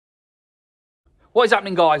What is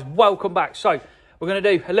happening, guys? Welcome back. So we're going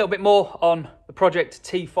to do a little bit more on the Project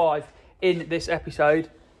T5 in this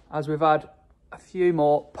episode, as we've had a few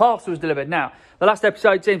more parcels delivered. Now, the last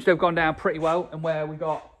episode seems to have gone down pretty well, and where we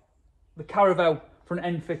got the Caravelle front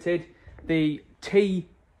end fitted, the T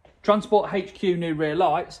Transport HQ new rear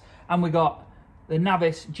lights, and we got the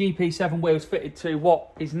Navis GP7 wheels fitted to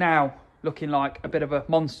what is now looking like a bit of a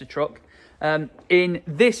monster truck. In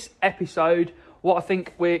this episode, what I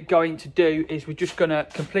think we're going to do is we're just going to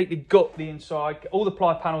completely gut the inside, get all the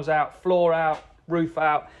ply panels out, floor out, roof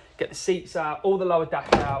out, get the seats out, all the lower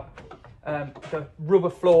dash out, the rubber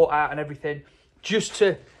floor out and everything, just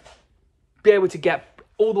to be able to get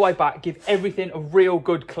all the way back, give everything a real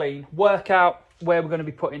good clean, work out where we're going to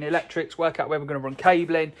be putting electrics, work out where we're going to run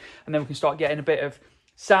cabling, and then we can start getting a bit of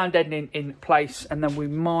sound deadening in place. And then we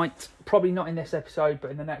might, probably not in this episode, but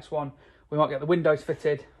in the next one, we might get the windows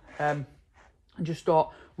fitted, and just start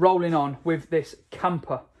rolling on with this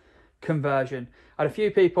camper conversion. I had a few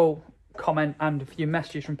people comment and a few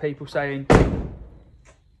messages from people saying,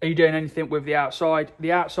 are you doing anything with the outside?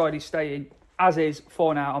 The outside is staying as is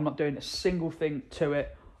for now. I'm not doing a single thing to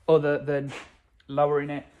it other than lowering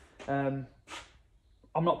it. I'm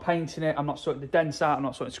not painting it, I'm not sorting the dents out, I'm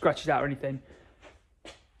not sorting scratches out or anything.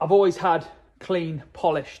 I've always had clean,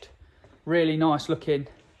 polished, really nice looking,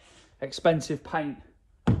 expensive paint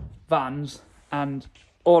vans, and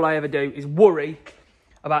all I ever do is worry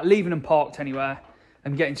about leaving them parked anywhere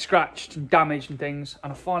and getting scratched and damaged and things.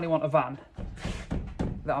 And I finally want a van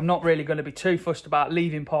that I'm not really going to be too fussed about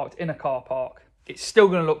leaving parked in a car park. It's still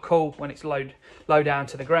going to look cool when it's low down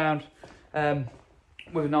to the ground,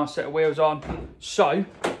 with a nice set of wheels on. So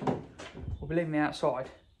we'll be leaving the outside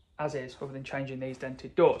as is, other than changing these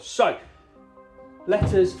dented doors. So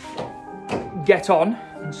let us get on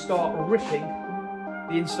and start ripping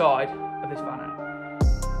the inside of this van out.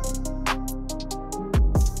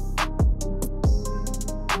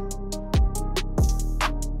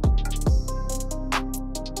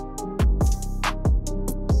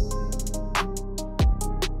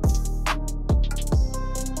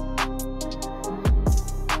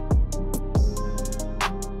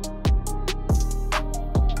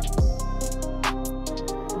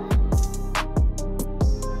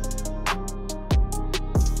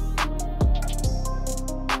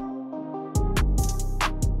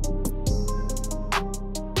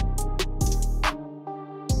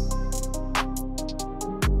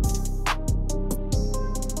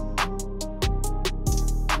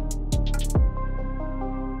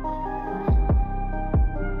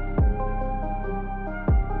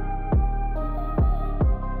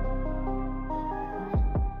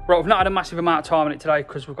 Right, we've not had a massive amount of time on it today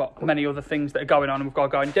because we've got many other things that are going on and we've got to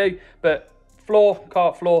go and do. But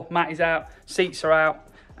cart floor, mat is out, seats are out,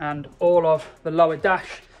 and all of the lower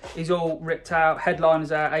dash is all ripped out.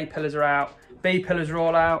 Headliners out, A pillars are out, B pillars are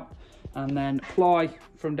all out, and then ply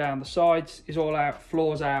from down the sides is all out,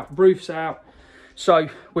 floors out, roof's out. So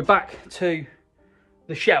we're back to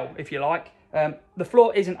the shell, if you like. The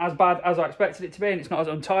floor isn't as bad as I expected it to be, and it's not as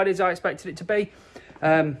untidy as I expected it to be.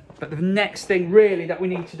 But the next thing really that we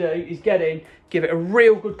need to do is get in, give it a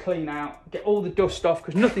real good clean out, get all the dust off,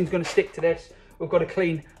 because nothing's going to stick to this. We've got to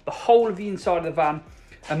clean the whole of the inside of the van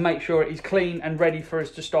and make sure it is clean and ready for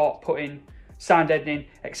us to start putting sound deadening,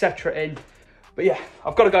 etc. in. But yeah,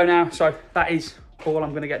 I've got to go now, so that is all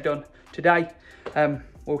I'm going to get done today.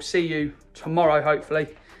 We'll see you tomorrow, hopefully,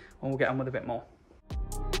 and we'll get on with a bit more.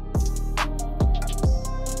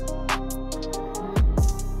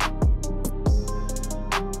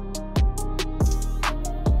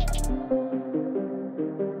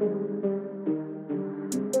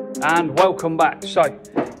 And welcome back. So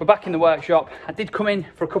we're back in the workshop. I did come in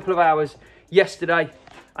for a couple of hours yesterday,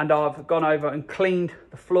 and I've gone over and cleaned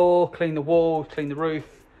the floor, cleaned the walls, cleaned the roof,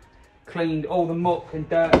 cleaned all the muck and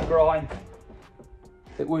dirt and grime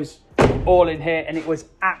that was all in here, and it was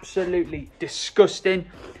absolutely disgusting.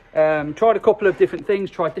 Tried a couple of different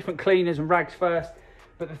things, tried different cleaners and rags first,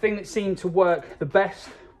 but the thing that seemed to work the best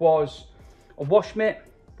was a wash mitt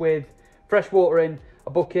with fresh water in,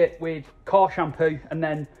 a bucket with car shampoo, and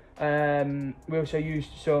then we also used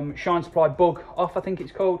some Shine Supply bug off, I think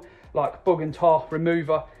it's called, like bug and tar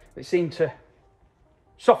remover, that seemed to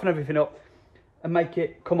soften everything up and make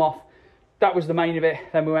it come off. That was the main of it.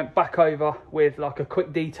 Then we went back over with like a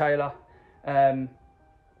quick detailer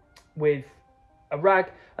with a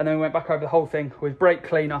rag, and then we went back over the whole thing with brake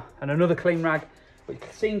cleaner and another clean rag, which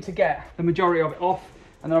seemed to get the majority of it off.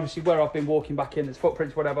 And then obviously where I've been walking back in, there's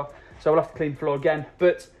footprints, whatever, so we'll have to clean the floor again.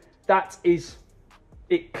 But that is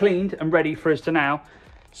it cleaned and ready for us to now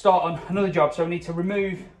start on another job. So we need to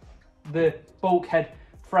remove the bulkhead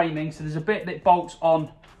framing. So there's a bit that bolts on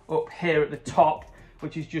up here at the top,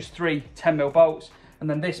 which is just 3 10mm bolts. And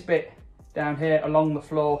then this bit down here along the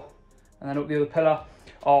floor and then up the other pillar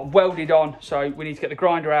are welded on. So we need to get the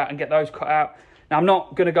grinder out and get those cut out. Now I'm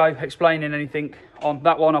not going to go explaining anything on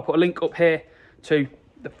that one. I'll put a link up here to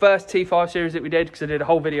the first T5 series that we did, because I did a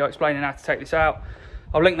whole video explaining how to take this out.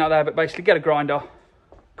 I'll link that there, but basically get a grinder,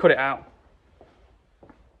 cut it out,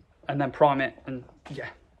 and then prime it, and yeah.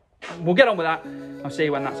 We'll get on with that. I'll see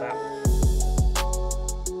you when that's out.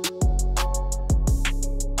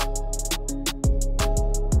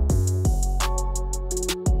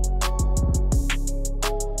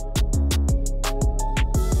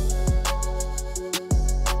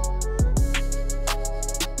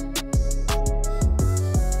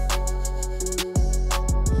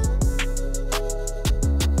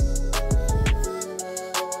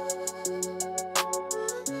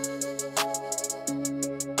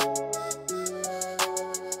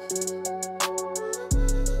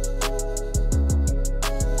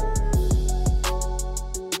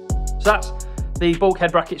 So that's the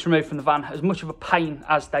bulkhead brackets removed from the van. As much of a pain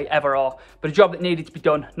as they ever are, but a job that needed to be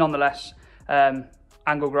done nonetheless.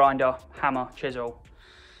 Angle grinder, hammer, chisel,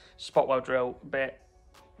 spot weld drill bit,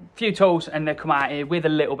 a few tools, and they come out here with a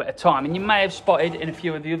little bit of time. And you may have spotted in a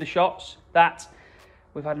few of the other shots that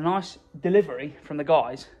we've had a nice delivery from the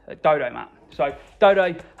guys at Dodo Mat. So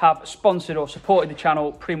Dodo have sponsored or supported the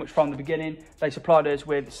channel pretty much from the beginning. They supplied us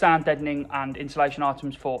with sound deadening and insulation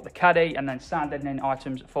items for the Caddy, and then sound deadening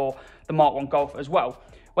items for the Mark 1 Golf as well.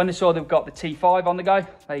 When they saw they've got the T5 on the go,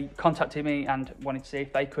 they contacted me and wanted to see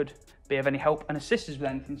if they could be of any help and assist us with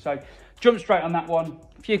anything. So jumped straight on that one,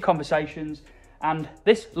 a few conversations, and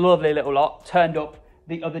this lovely little lot turned up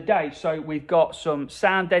the other day. So we've got some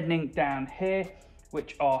sound deadening down here,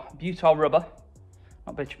 which are butyl rubber,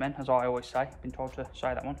 not bitumen, as I always say. I've been told to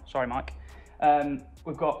say that one. Sorry, Mike.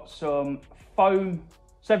 We've got some foam,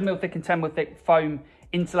 7mm thick and 10mm thick foam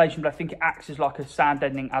insulation, but I think it acts as like a sound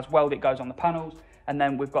deadening as well that goes on the panels. And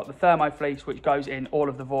then we've got the thermo fleece, which goes in all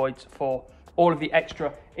of the voids for all of the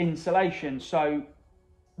extra insulation. So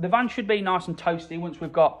the van should be nice and toasty once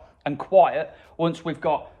we've got, and quiet, once we've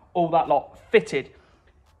got all that lot fitted.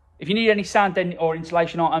 If you need any sound deadening or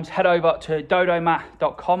insulation items, head over to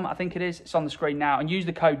dodomat.com, I think it is. It's on the screen now. And use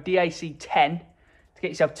the code DAC10 to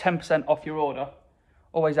get yourself 10% off your order.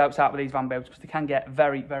 Always helps out with these van builds because they can get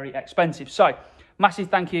very, very expensive. So, massive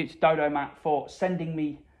thank you to Dodo Mat for sending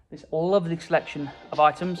me this lovely selection of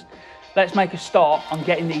items. Let's make a start on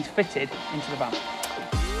getting these fitted into the van.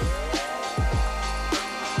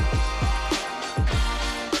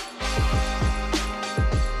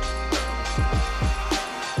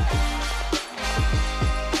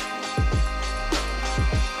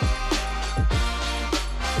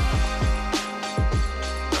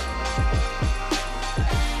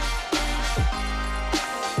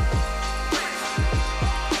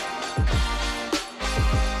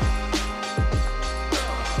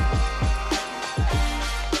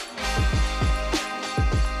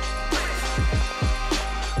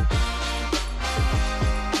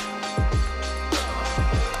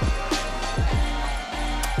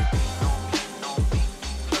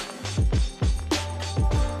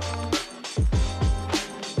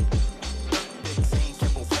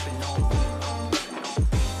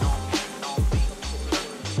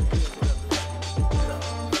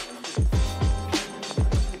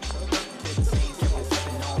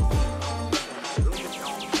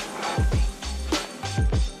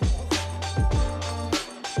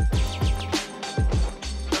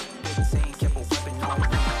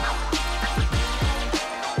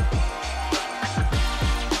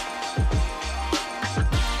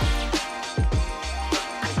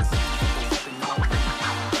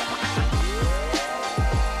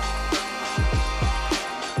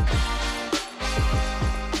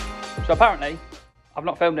 So apparently, I've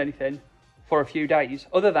not filmed anything for a few days,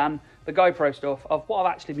 other than the GoPro stuff of what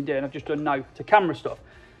I've actually been doing. I've just done no to camera stuff.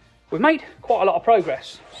 We've made quite a lot of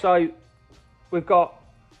progress. So we've got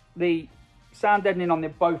the sound deadening on the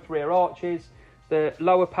both rear arches, the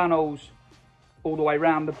lower panels all the way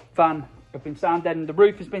around the van have been sound deadened, the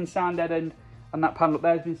roof has been sound deadened, and that panel up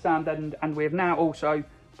there has been sound deadened, and we have now also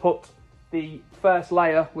put the first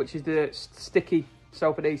layer, which is the sticky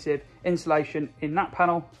self-adhesive insulation, in that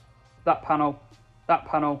panel, that panel, that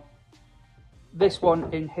panel, this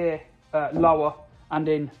one in here lower, and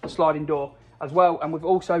in the sliding door as well. And we've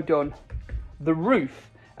also done the roof.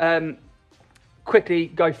 Quickly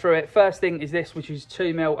go through it. First thing is this, which is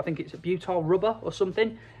 2mm, I think it's a butyl rubber or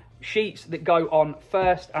something, sheets that go on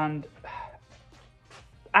first. And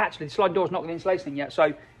actually the sliding door's not got the insulation in yet,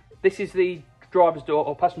 so this is the driver's door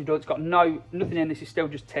or passenger door. It's got nothing in. This is still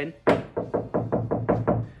just tin.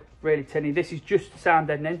 Really tinny. This is just sound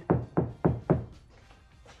deadening.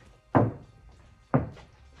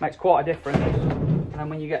 Makes quite a difference. And then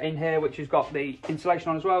when you get in here, which has got the insulation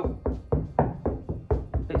on as well,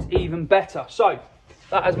 it's even better. So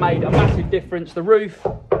that has made a massive difference. The roof,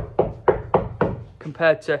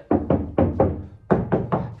 compared to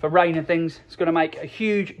for rain and things, it's going to make a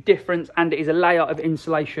huge difference, and it is a layer of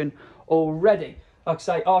insulation already. Like I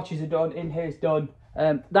say, arches are done, in here is done.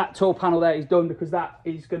 That tall panel there is done because that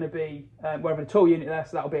is going to be, we're having a tall unit there,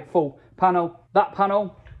 so that'll be a full panel. That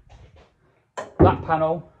panel, that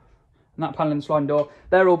panel, and that panel and the sliding door,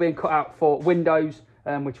 they're all being cut out for windows,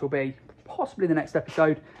 which will be possibly the next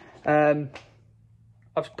episode.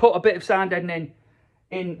 I've put a bit of sound deadening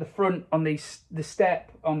in the front on the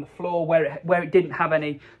step on the floor where it didn't have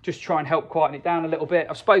any, just to try and help quieten it down a little bit.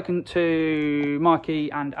 I've spoken to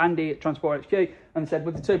Mikey and Andy at Transport HQ and said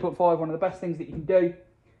with the 2.5, one of the best things that you can do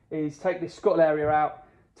is take this scuttle area out,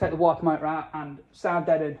 take the wiper motor out and sound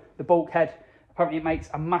deaden the bulkhead. Apparently it makes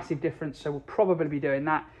a massive difference, so we'll probably be doing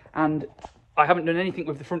that. And I haven't done anything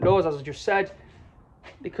with the front doors, as I just said,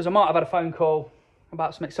 because I might have had a phone call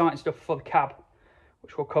about some exciting stuff for the cab,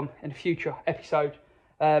 which will come in a future episode.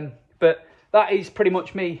 But that is pretty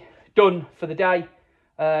much me done for the day.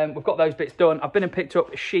 We've got those bits done. I've been and picked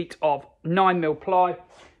up a sheet of 9mm ply,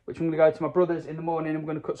 which I'm going to go to my brother's in the morning. I'm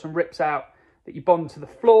going to cut some rips out that you bond to the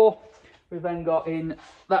floor. We've then got in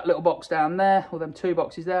that little box down there, or them 2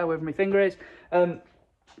 boxes there, wherever my finger is.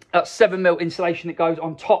 That's 7mm insulation that goes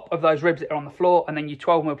on top of those ribs that are on the floor, and then your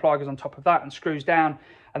 12mm ply goes on top of that and screws down.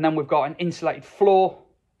 And then we've got an insulated floor,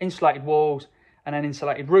 insulated walls, and an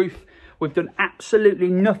insulated roof. We've done absolutely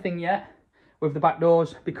nothing yet with the back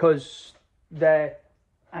doors because they're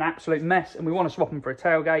an absolute mess and we want to swap them for a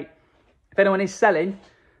tailgate. If anyone is selling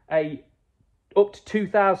a up to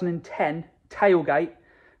 2010 tailgate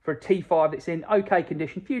for a T5 that's in okay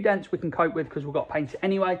condition, few dents we can cope with because we've got to paint it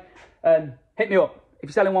anyway, hit me up. If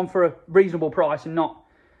you're selling one for a reasonable price and not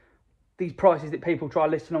these prices that people try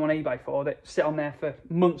listing them on eBay for that sit on there for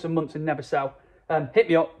months and months and never sell, hit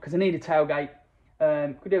me up because I need a tailgate.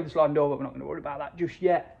 Could do with the sliding door, but we're not going to worry about that just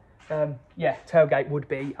yet. Yeah, tailgate would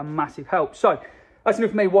be a massive help. So that's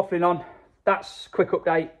enough of me waffling on. That's a quick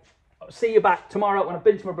update. I'll see you back tomorrow when I've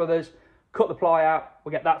been to my brother's, cut the ply out,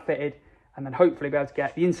 we'll get that fitted, and then hopefully be able to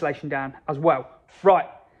get the insulation down as well. Right,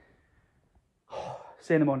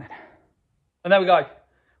 see you in the morning. And there we go.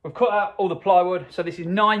 We've cut out all the plywood. So this is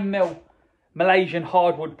 9mm Malaysian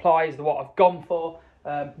hardwood ply is what I've gone for.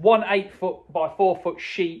 1 8-foot by 4-foot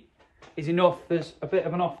sheet is enough. There's a bit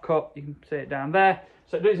of an offcut, you can see it down there,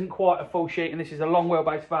 so it isn't quite a full sheet, and this is a long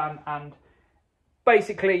wheelbase van, and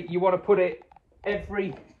basically you want to put it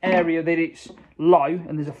every area that it's low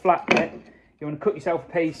and there's a flat bit, you want to cut yourself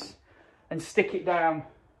a piece and stick it down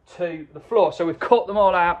to the floor. So we've cut them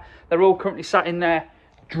all out, they're all currently sat in there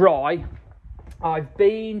dry. I've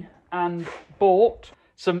been and bought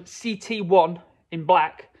some CT1 in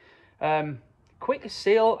black, quick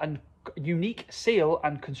seal and unique seal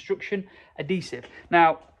and construction adhesive.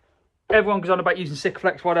 Now everyone goes on about using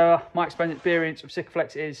Sikaflex, whatever. My experience of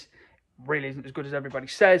Sikaflex is really isn't as good as everybody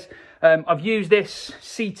says. I've used this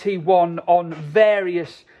CT1 on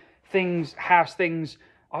various things, house things.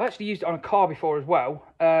 I've actually used it on a car before as well,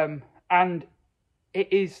 and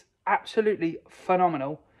it is absolutely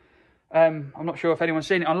phenomenal. I'm not sure if anyone's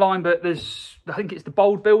seen it online, but I think it's the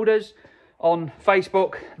Bold Builders on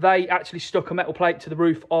Facebook. They actually stuck a metal plate to the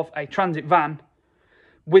roof of a transit van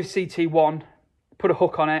with CT1, put a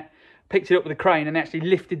hook on it, picked it up with a crane, and actually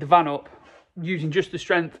lifted the van up using just the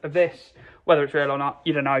strength of this. Whether it's real or not,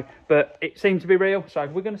 you don't know, but it seemed to be real, so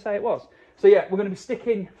we're going to say it was. So yeah, we're going to be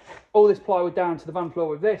sticking all this plywood down to the van floor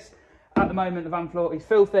with this. At the moment, the van floor is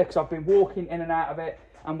filthy because I've been walking in and out of it,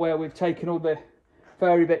 and where we've taken all the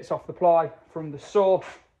furry bits off the ply from the saw.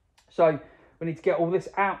 So we need to get all this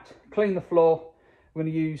out, clean the floor. We're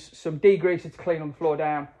going to use some degreaser to clean all the floor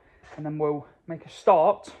down, and then we'll make a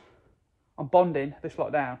start on bonding this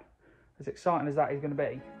lot down. As exciting as that is going to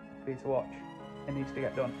be for you to watch, it needs to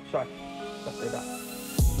get done. So let's do that.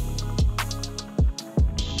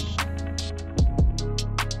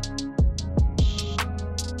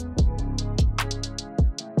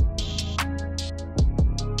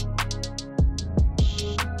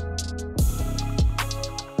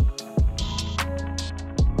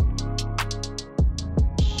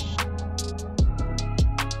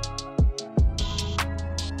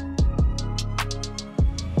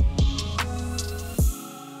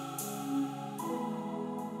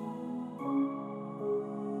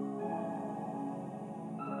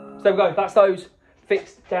 So there we go, that's those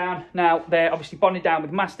fixed down. Now, they're obviously bonded down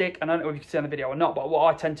with mastic. I don't know if you can see on the video or not, but what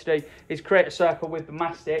I tend to do is create a circle with the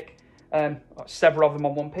mastic, several of them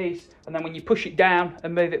on one piece, and then when you push it down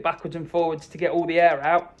and move it backwards and forwards to get all the air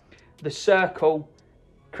out, the circle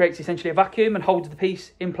creates essentially a vacuum and holds the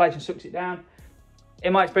piece in place and sucks it down.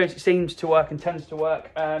 In my experience, it seems to work and tends to work.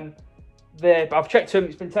 I've checked them,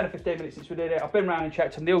 it's been 10 or 15 minutes since we did it. I've been around and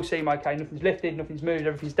checked them, they all seem okay, nothing's lifted, nothing's moved,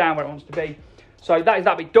 everything's down where it wants to be. So that is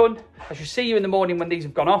that bit done. I shall see you in the morning when these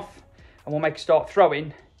have gone off, and we'll make a start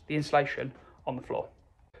throwing the insulation on the floor.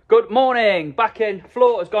 Good morning, back in,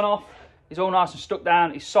 floor has gone off, it's all nice and stuck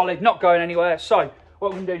down, it's solid, not going anywhere. So what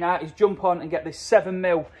we're going to do now is jump on and get this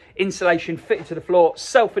 7mm insulation fitted to the floor,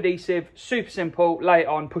 self-adhesive, super simple, lay it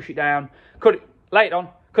on, push it down, lay it on,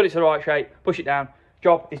 cut it to the right shape, push it down,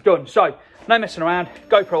 job is done. So no messing around,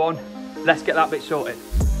 GoPro on, let's get that bit sorted.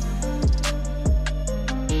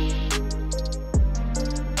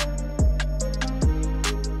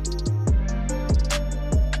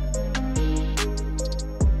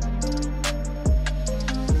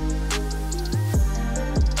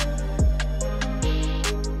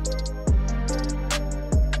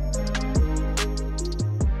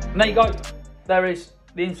 And there you go, there is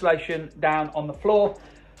the insulation down on the floor,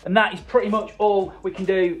 and that is pretty much all we can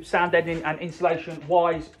do sound deadening and insulation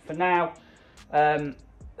wise for now.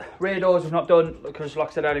 Rear doors we've not done because, like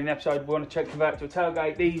I said earlier in the episode, we want to convert to a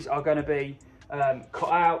tailgate. These are going to be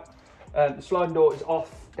cut out. The sliding door is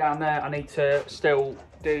off down there. I need to still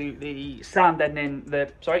do the sound deadening,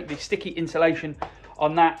 the sticky insulation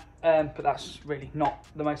on that, but that's really not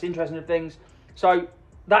the most interesting of things. So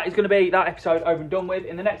that is going to be that episode over and done with.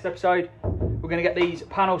 In the next episode, we're going to get these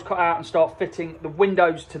panels cut out and start fitting the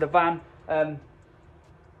windows to the van.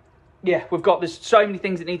 Yeah, there's so many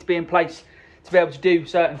things that need to be in place to be able to do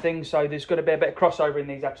certain things, so there's going to be a bit of crossover in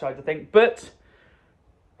these episodes, I think. But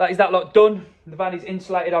that is that lot done. The van is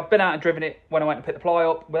insulated. I've been out and driven it when I went to pick the ply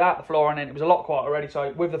up without the floor on it. It was a lot quieter already,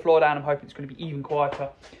 so with the floor down, I'm hoping it's going to be even quieter.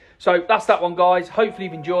 So that's that one, guys. Hopefully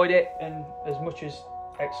you've enjoyed it, and as much as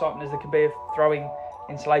excitement as there can be of throwing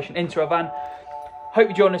insulation into a van. Hope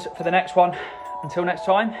you join us for the next one. Until next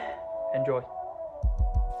time, enjoy.